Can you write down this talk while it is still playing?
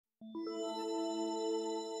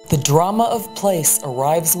The drama of place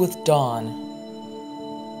arrives with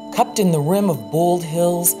dawn. Cupped in the rim of bold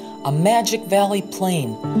hills, a magic valley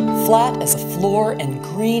plain, flat as a floor and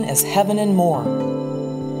green as heaven and more.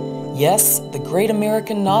 Yes, the great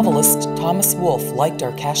American novelist Thomas Wolfe liked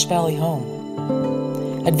our Cache Valley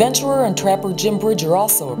home. Adventurer and trapper Jim Bridger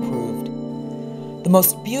also approved. The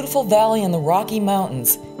most beautiful valley in the Rocky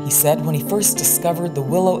Mountains, he said when he first discovered the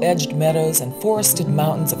willow-edged meadows and forested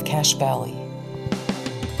mountains of Cache Valley.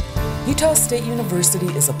 Utah State University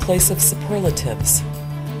is a place of superlatives.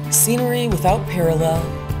 Scenery without parallel,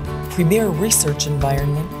 premier research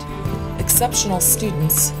environment, exceptional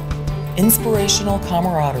students, inspirational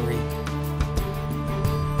camaraderie.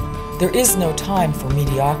 There is no time for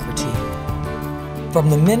mediocrity. From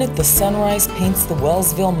the minute the sunrise paints the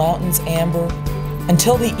Wellsville Mountains amber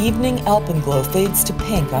until the evening alpenglow fades to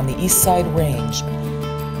pink on the East Side Range,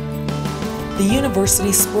 the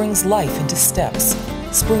university springs life into steps,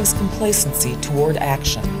 springs complacency toward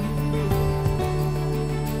action.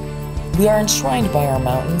 We are enshrined by our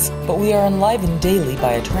mountains, but we are enlivened daily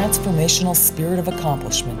by a transformational spirit of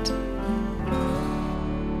accomplishment.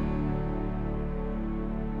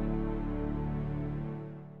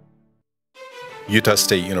 Utah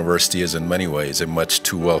State University is in many ways a much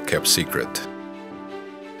too well-kept secret.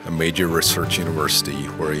 A major research university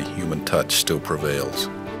where a human touch still prevails.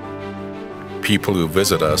 People who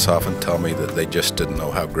visit us often tell me that they just didn't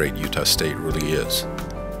know how great Utah State really is.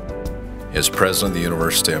 As president of the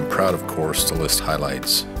university, I'm proud, of course, to list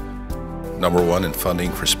highlights. #1 in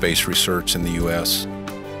funding for space research in the U.S.,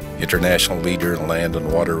 international leader in land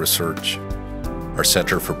and water research, our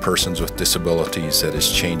Center for Persons with Disabilities that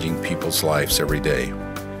is changing people's lives every day.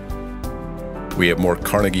 We have more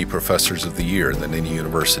Carnegie Professors of the Year than any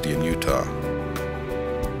university in Utah.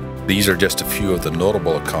 These are just a few of the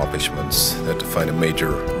notable accomplishments that define a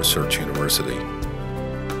major research university.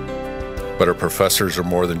 But our professors are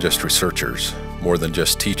more than just researchers, more than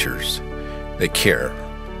just teachers. They care.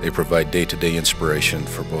 They provide day-to-day inspiration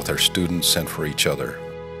for both our students and for each other.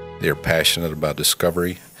 They are passionate about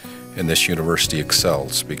discovery, and this university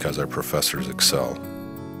excels because our professors excel.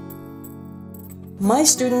 My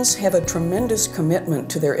students have a tremendous commitment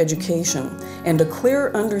to their education and a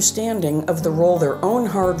clear understanding of the role their own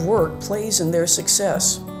hard work plays in their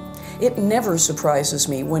success. It never surprises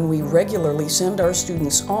me when we regularly send our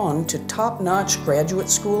students on to top-notch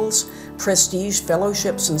graduate schools, prestige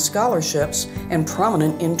fellowships and scholarships, and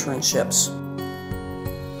prominent internships.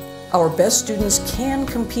 Our best students can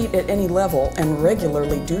compete at any level and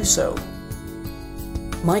regularly do so.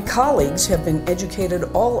 My colleagues have been educated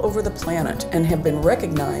all over the planet and have been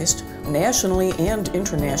recognized nationally and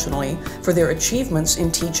internationally for their achievements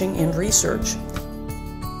in teaching and research.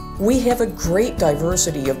 We have a great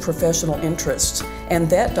diversity of professional interests, and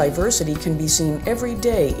that diversity can be seen every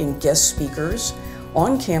day in guest speakers,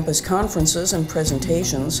 on-campus conferences and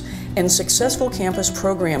presentations, and successful campus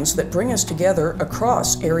programs that bring us together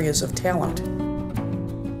across areas of talent.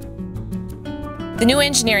 The new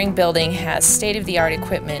engineering building has state-of-the-art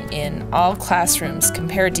equipment in all classrooms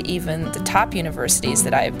compared to even the top universities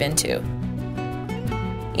that I have been to.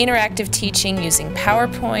 Interactive teaching using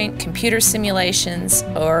PowerPoint, computer simulations,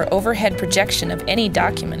 or overhead projection of any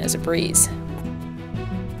document is a breeze.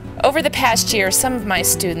 Over the past year, some of my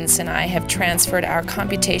students and I have transferred our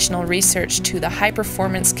computational research to the High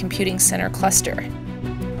Performance Computing Center cluster.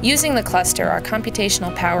 Using the cluster, our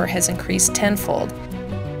computational power has increased tenfold.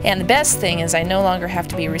 And the best thing is I no longer have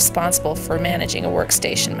to be responsible for managing a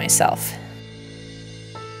workstation myself.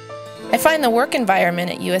 I find the work environment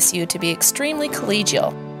at USU to be extremely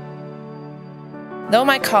collegial. Though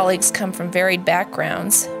my colleagues come from varied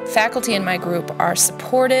backgrounds, faculty in my group are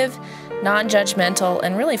supportive, non-judgmental,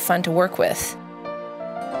 and really fun to work with.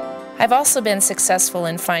 I've also been successful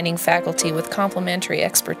in finding faculty with complementary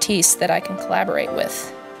expertise that I can collaborate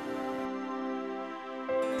with.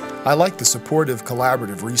 I like the supportive,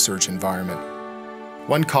 collaborative research environment.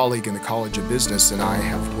 One colleague in the College of Business and I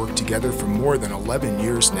have worked together for more than 11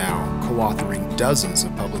 years now, co-authoring dozens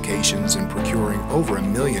of publications and procuring over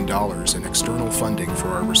 $1 million in external funding for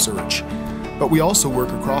our research. But we also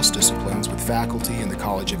work across disciplines with faculty in the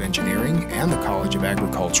College of Engineering and the College of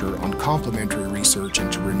Agriculture on complementary research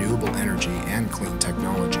into renewable energy and clean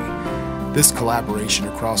technology. This collaboration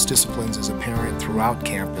across disciplines is apparent throughout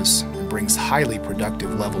campus and brings highly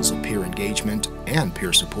productive levels of peer engagement and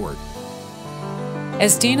peer support.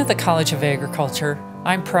 As Dean of the College of Agriculture,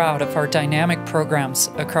 I'm proud of our dynamic programs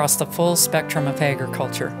across the full spectrum of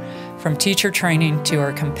agriculture, from teacher training to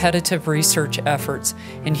our competitive research efforts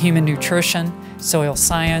in human nutrition, soil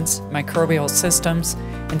science, microbial systems,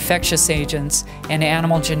 infectious agents, and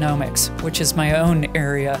animal genomics, which is my own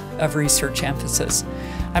area of research emphasis.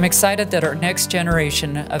 I'm excited that our next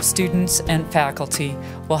generation of students and faculty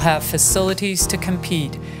will have facilities to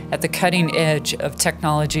compete at the cutting edge of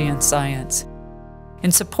technology and science.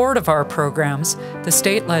 In support of our programs, the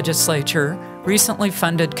state legislature recently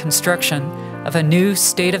funded construction of a new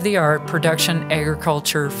state-of-the-art production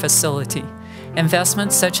agriculture facility.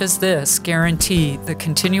 Investments such as this guarantee the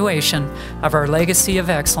continuation of our legacy of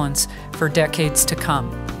excellence for decades to come.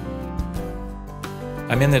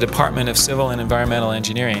 I'm in the Department of Civil and Environmental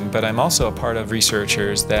Engineering, but I'm also a part of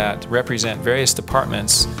researchers that represent various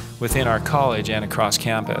departments within our college and across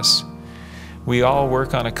campus. We all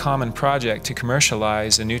work on a common project to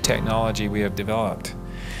commercialize a new technology we have developed.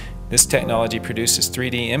 This technology produces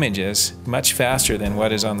 3D images much faster than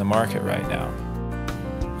what is on the market right now.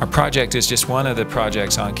 Our project is just one of the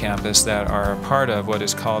projects on campus that are a part of what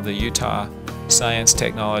is called the Utah Science,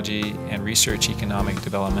 Technology, and Research Economic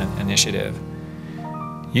Development Initiative.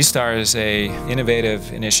 USTAR is an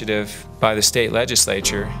innovative initiative by the state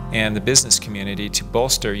legislature and the business community to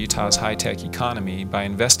bolster Utah's high-tech economy by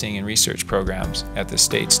investing in research programs at the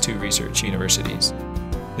state's 2 research universities.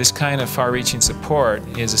 This kind of far-reaching support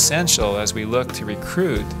is essential as we look to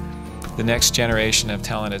recruit the next generation of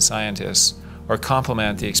talented scientists or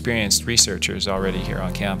complement the experienced researchers already here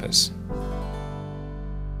on campus.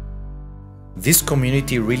 This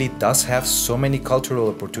community really does have so many cultural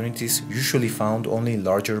opportunities usually found only in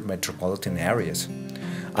larger metropolitan areas.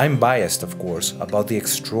 I'm biased, of course, about the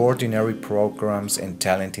extraordinary programs and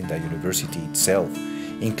talent in the university itself,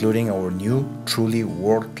 including our new, truly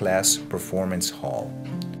world-class performance hall.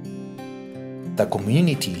 The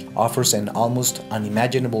community offers an almost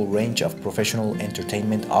unimaginable range of professional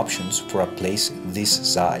entertainment options for a place this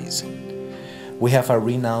size. We have a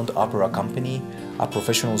renowned opera company, a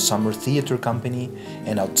professional summer theater company,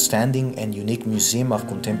 an outstanding and unique museum of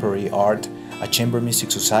contemporary art, a chamber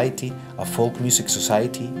music society, a folk music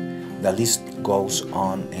society. The list goes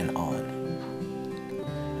on and on.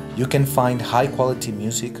 You can find high-quality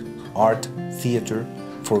music, art, theater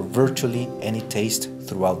for virtually any taste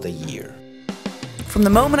throughout the year. From the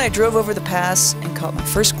moment I drove over the pass and caught my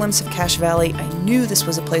first glimpse of Cache Valley, I knew this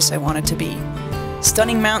was a place I wanted to be.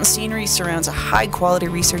 Stunning mountain scenery surrounds a high-quality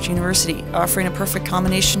research university, offering a perfect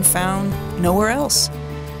combination found nowhere else.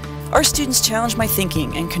 Our students challenge my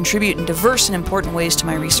thinking and contribute in diverse and important ways to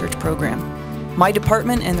my research program. My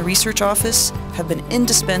department and the research office have been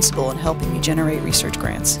indispensable in helping me generate research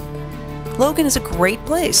grants. Logan is a great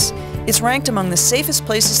place. It's ranked among the safest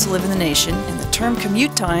places to live in the nation, and the term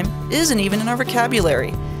commute time isn't even in our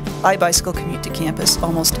vocabulary. I bicycle commute to campus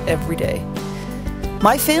almost every day.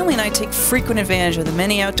 My family and I take frequent advantage of the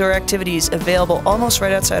many outdoor activities available almost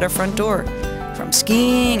right outside our front door, from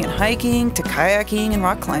skiing and hiking to kayaking and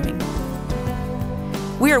rock climbing.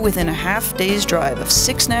 We are within a half-day's drive of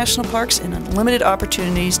 6 national parks and unlimited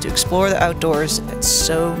opportunities to explore the outdoors at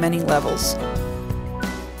so many levels.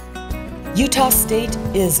 Utah State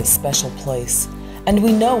is a special place, and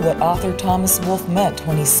we know what author Thomas Wolfe meant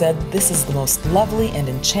when he said this is the most lovely and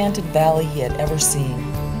enchanted valley he had ever seen.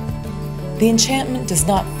 The enchantment does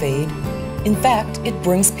not fade. In fact, it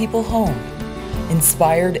brings people home,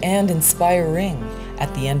 inspired and inspiring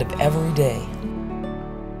at the end of every day.